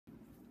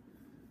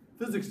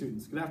Physics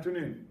students, good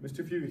afternoon.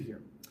 Mr. Fugit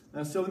here.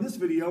 So in this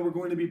video, we're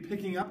going to be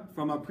picking up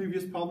from a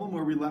previous problem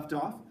where we left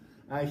off.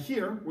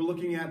 Here, we're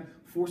looking at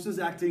forces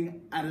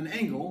acting at an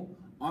angle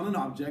on an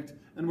object,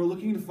 and we're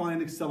looking to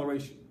find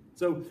acceleration.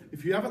 So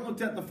if you haven't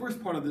looked at the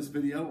first part of this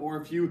video, or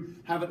if you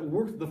haven't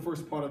worked the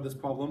first part of this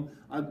problem,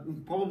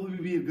 it'd probably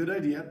be a good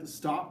idea to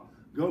stop,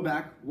 go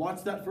back,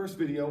 watch that first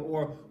video,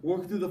 or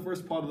work through the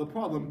first part of the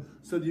problem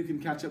so that you can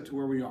catch up to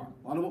where we are.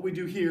 A lot of what we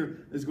do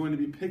here is going to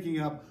be picking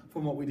up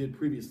from what we did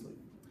previously.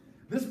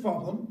 This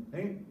problem,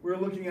 we're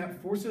looking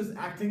at forces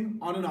acting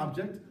on an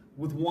object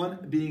with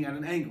one being at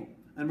an angle.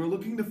 And we're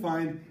looking to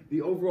find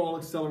the overall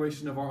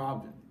acceleration of our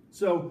object.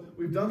 So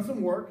we've done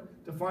some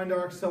work to find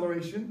our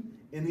acceleration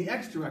in the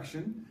x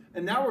direction,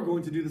 and now we're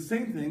going to do the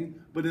same thing,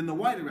 but in the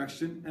y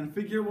direction, and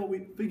figure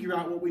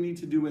out what we need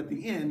to do at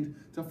the end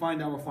to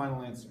find our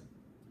final answer.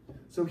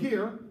 So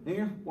here,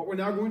 what we're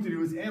now going to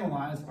do is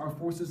analyze our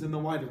forces in the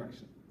y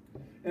direction.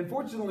 And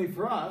fortunately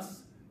for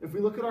us, if we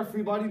look at our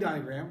free body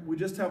diagram, we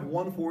just have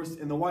one force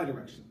in the y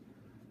direction.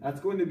 That's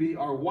going to be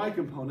our y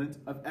component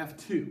of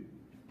F2.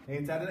 And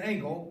it's at an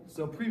angle,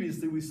 so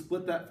previously we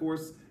split that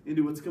force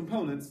into its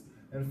components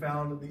and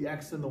found the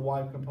x and the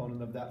y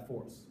component of that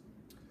force.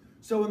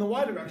 So in the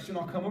y direction,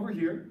 I'll come over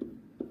here.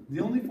 The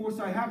only force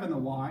I have in the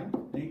y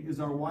is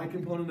our y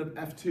component of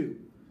F2.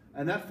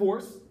 And that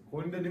force,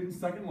 according to Newton's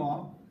second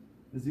law,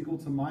 is equal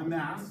to my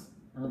mass,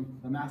 or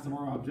the mass of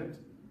our object,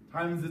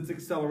 times its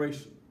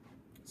acceleration.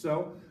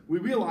 So we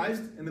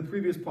realized in the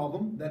previous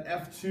problem that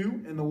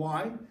F2 in the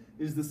y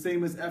is the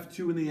same as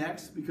F2 in the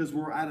x because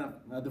we're at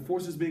the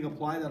force is being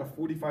applied at a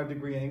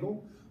 45-degree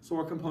angle, so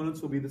our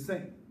components will be the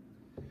same.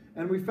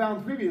 And we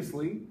found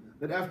previously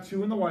that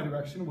F2 in the y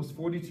direction was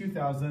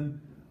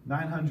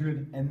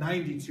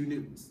 42,992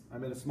 newtons. I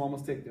made a small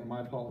mistake there, my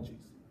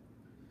apologies.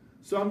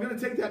 So I'm going to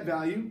take that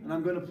value and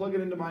I'm going to plug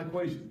it into my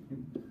equation.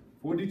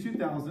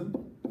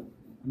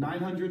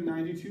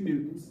 42,992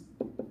 newtons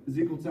is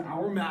equal to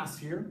our mass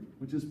here,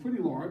 which is pretty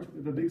large. We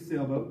have a big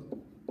sailboat,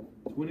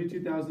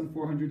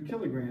 22,400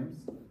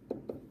 kilograms,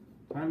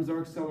 times our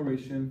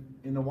acceleration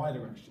in the y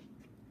direction.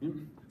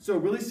 So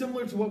really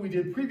similar to what we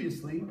did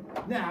previously.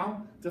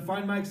 Now, to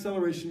find my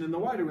acceleration in the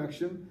y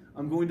direction,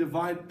 I'm going to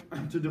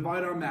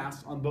divide our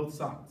mass on both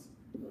sides.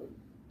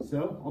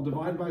 So I'll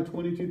divide by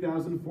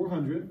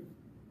 22,400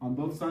 on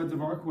both sides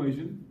of our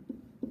equation.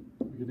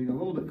 I'm getting a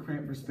little bit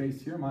cramped for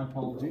space here, my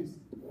apologies.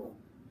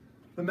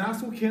 The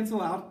mass will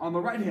cancel out on the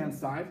right-hand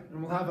side,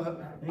 and we'll have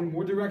a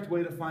more direct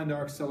way to find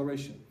our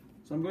acceleration.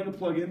 So I'm going to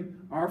plug in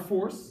our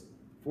force,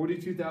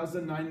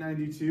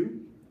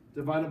 42,992,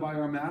 divided by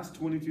our mass,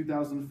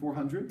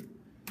 22,400,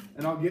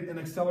 and I'll get an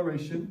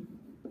acceleration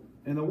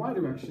in the y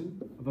direction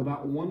of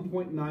about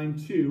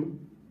 1.92.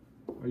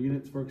 Our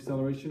units for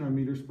acceleration are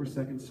meters per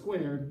second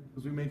squared,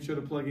 because we made sure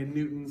to plug in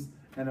newtons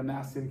and a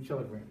mass in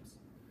kilograms.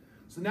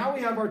 So now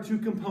we have our two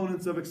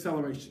components of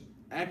acceleration,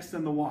 x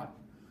and the y.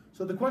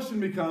 So the question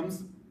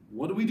becomes,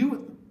 what do we do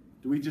with them?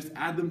 Do we just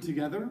add them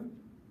together?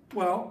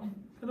 Well,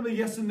 kind of a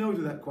yes and no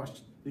to that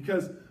question,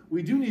 because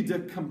we do need to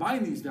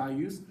combine these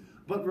values,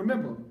 but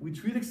remember, we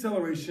treat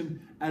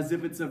acceleration as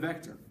if it's a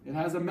vector. It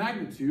has a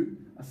magnitude,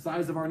 a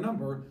size of our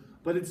number,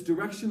 but its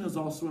direction is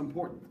also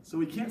important. So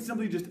we can't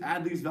simply just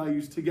add these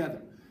values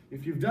together.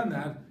 If you've done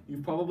that,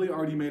 you've probably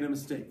already made a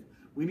mistake.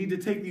 We need to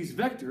take these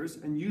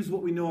vectors and use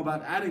what we know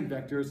about adding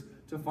vectors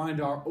to find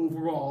our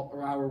overall,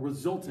 or our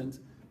resultant,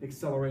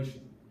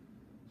 acceleration.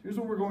 Here's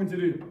what we're going to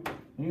do.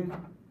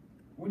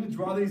 We're going to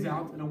draw these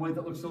out in a way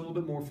that looks a little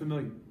bit more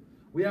familiar.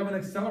 We have an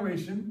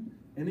acceleration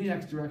in the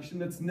x direction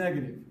that's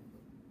negative.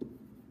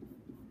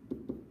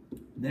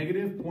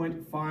 Negative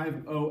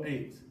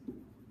 0.508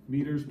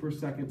 meters per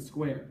second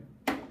squared.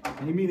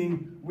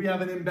 Meaning we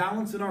have an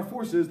imbalance in our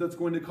forces that's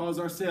going to cause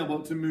our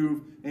sailboat to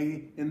move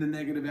in the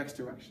negative x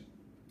direction.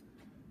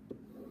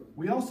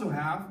 We also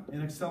have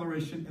an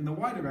acceleration in the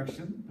y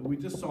direction that we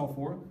just solved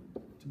for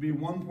to be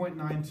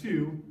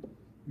 1.92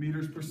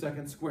 meters per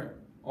second squared.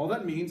 All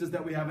that means is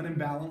that we have an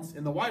imbalance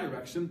in the y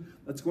direction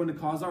that's going to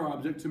cause our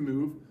object to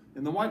move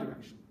in the y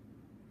direction.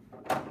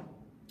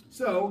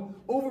 So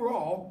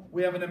overall,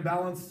 we have an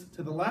imbalance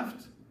to the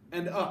left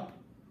and up,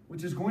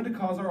 which is going to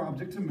cause our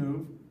object to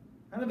move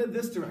kind of in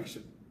this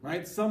direction,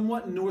 right?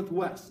 Somewhat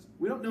northwest.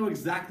 We don't know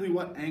exactly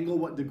what angle,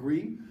 what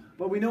degree,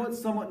 but we know it's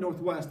somewhat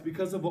northwest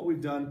because of what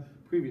we've done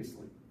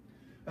previously.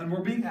 And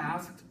we're being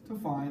asked to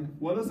find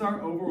what is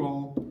our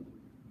overall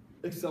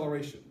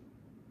acceleration.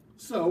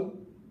 So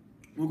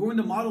we're going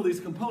to model these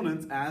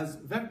components as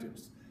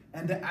vectors.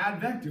 And to add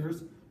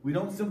vectors, we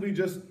don't simply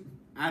just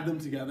add them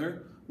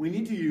together. We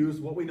need to use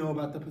what we know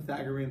about the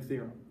Pythagorean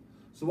theorem.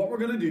 So what we're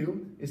going to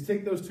do is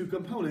take those two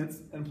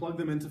components and plug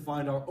them in to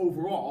find our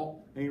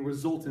overall, a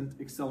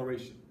resultant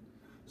acceleration.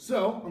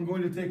 So I'm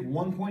going to take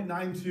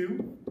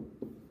 1.92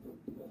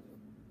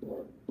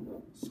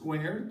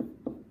 squared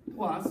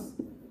plus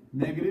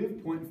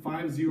negative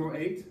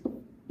 0.508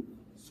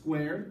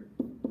 squared,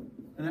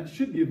 and that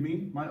should give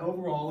me my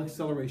overall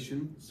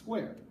acceleration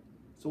squared.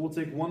 So we'll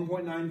take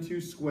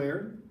 1.92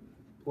 squared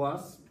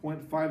plus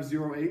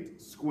 0.508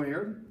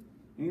 squared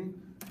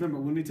Remember,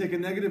 when we take a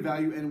negative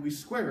value and we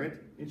square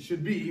it, it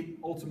should be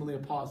ultimately a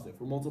positive.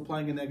 We're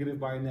multiplying a negative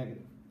by a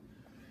negative.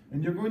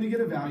 And you're going to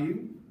get a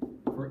value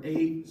for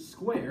a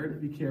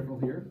squared, be careful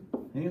here,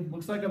 okay?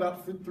 Looks like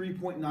about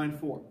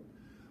 3.94.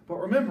 But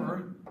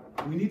remember,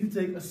 we need to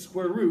take a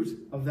square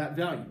root of that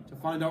value to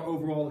find our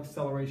overall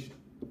acceleration.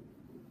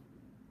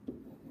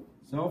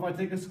 So if I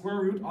take a square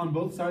root on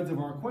both sides of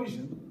our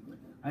equation,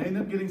 I end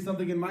up getting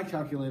something in my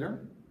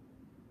calculator.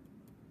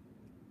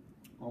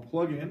 I'll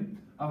plug in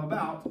of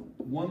about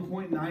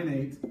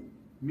 1.98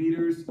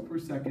 meters per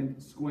second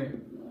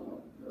squared.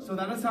 So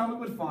that is how we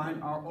would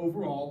find our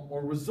overall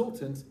or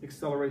resultant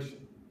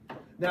acceleration.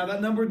 Now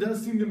that number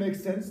does seem to make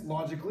sense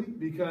logically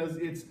because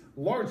it's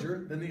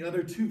larger than the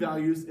other two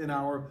values in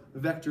our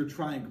vector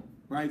triangle,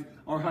 right?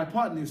 Our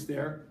hypotenuse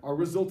there, our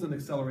resultant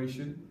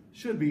acceleration,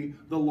 should be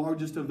the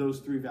largest of those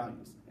three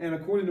values. And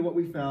according to what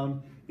we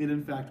found, it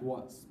in fact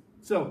was.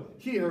 So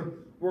here,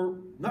 we're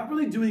not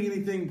really doing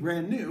anything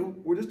brand new.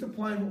 We're just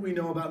applying what we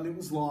know about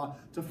Newton's law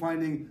to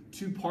finding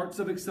two parts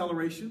of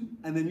acceleration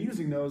and then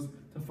using those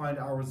to find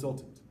our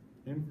resultant.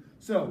 Okay?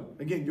 So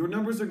again, your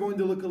numbers are going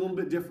to look a little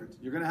bit different.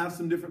 You're going to have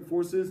some different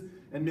forces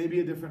and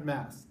maybe a different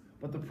mass.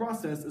 But the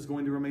process is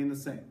going to remain the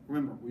same.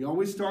 Remember, we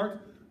always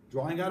start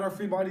drawing out our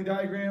free body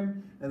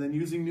diagram and then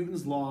using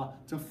Newton's law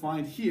to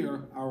find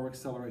here our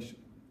acceleration.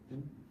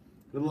 Okay?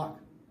 Good luck.